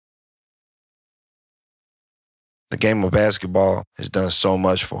The game of basketball has done so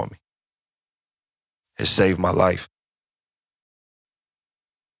much for me. It saved my life.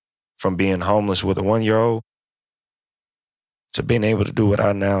 From being homeless with a 1-year-old to being able to do what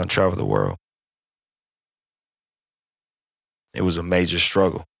I now and travel the world. It was a major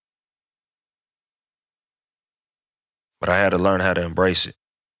struggle. But I had to learn how to embrace it.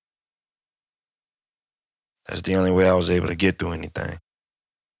 That's the only way I was able to get through anything.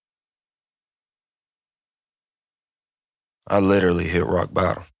 I literally hit rock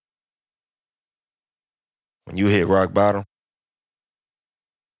bottom. When you hit rock bottom,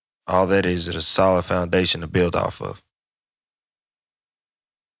 all that is a solid foundation to build off of.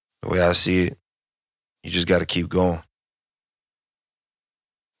 The way I see it, you just got to keep going.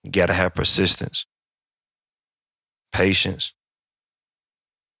 You got to have persistence, patience.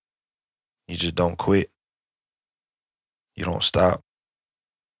 You just don't quit. You don't stop.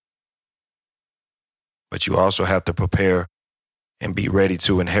 But you also have to prepare and be ready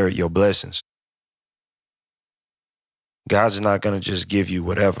to inherit your blessings. God's not going to just give you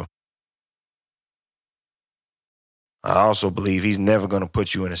whatever. I also believe he's never going to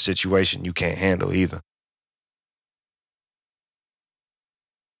put you in a situation you can't handle either.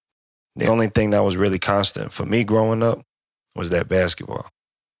 The only thing that was really constant for me growing up was that basketball.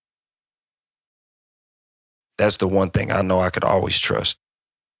 That's the one thing I know I could always trust.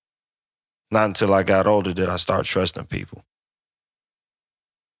 Not until I got older did I start trusting people.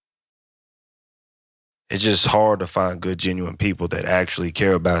 It's just hard to find good, genuine people that actually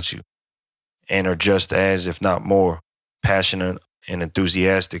care about you and are just as, if not more, passionate and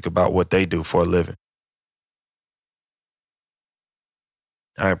enthusiastic about what they do for a living.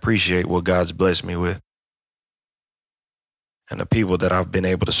 I appreciate what God's blessed me with and the people that I've been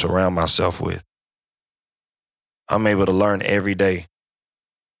able to surround myself with. I'm able to learn every day,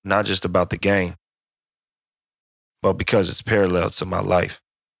 not just about the game, but because it's parallel to my life.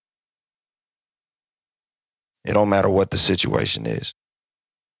 It don't matter what the situation is.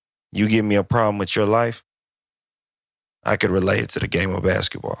 You give me a problem with your life, I could relate it to the game of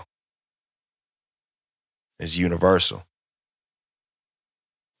basketball. It's universal.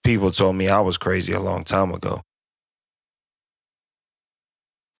 People told me I was crazy a long time ago.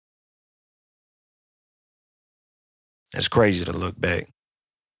 It's crazy to look back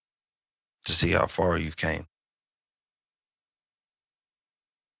to see how far you've came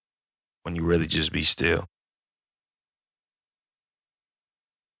when you really just be still.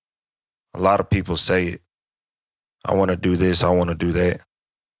 A lot of people say it. I want to do this, I want to do that.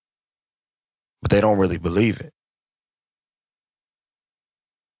 But they don't really believe it.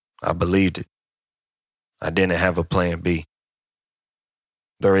 I believed it. I didn't have a plan B.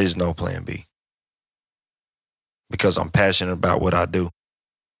 There is no plan B. Because I'm passionate about what I do.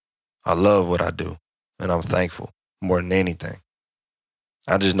 I love what I do, and I'm thankful more than anything.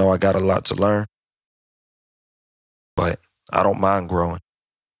 I just know I got a lot to learn, but I don't mind growing.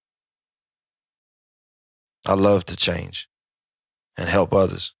 I love to change and help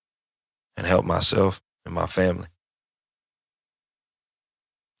others and help myself and my family.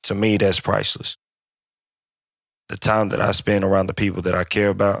 To me, that's priceless. The time that I spend around the people that I care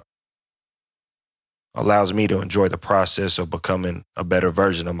about allows me to enjoy the process of becoming a better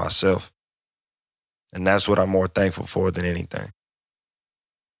version of myself. And that's what I'm more thankful for than anything.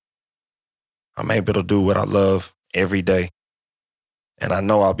 I'm able to do what I love every day. And I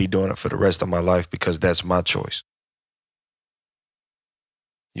know I'll be doing it for the rest of my life because that's my choice.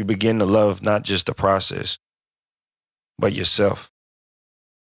 You begin to love not just the process, but yourself.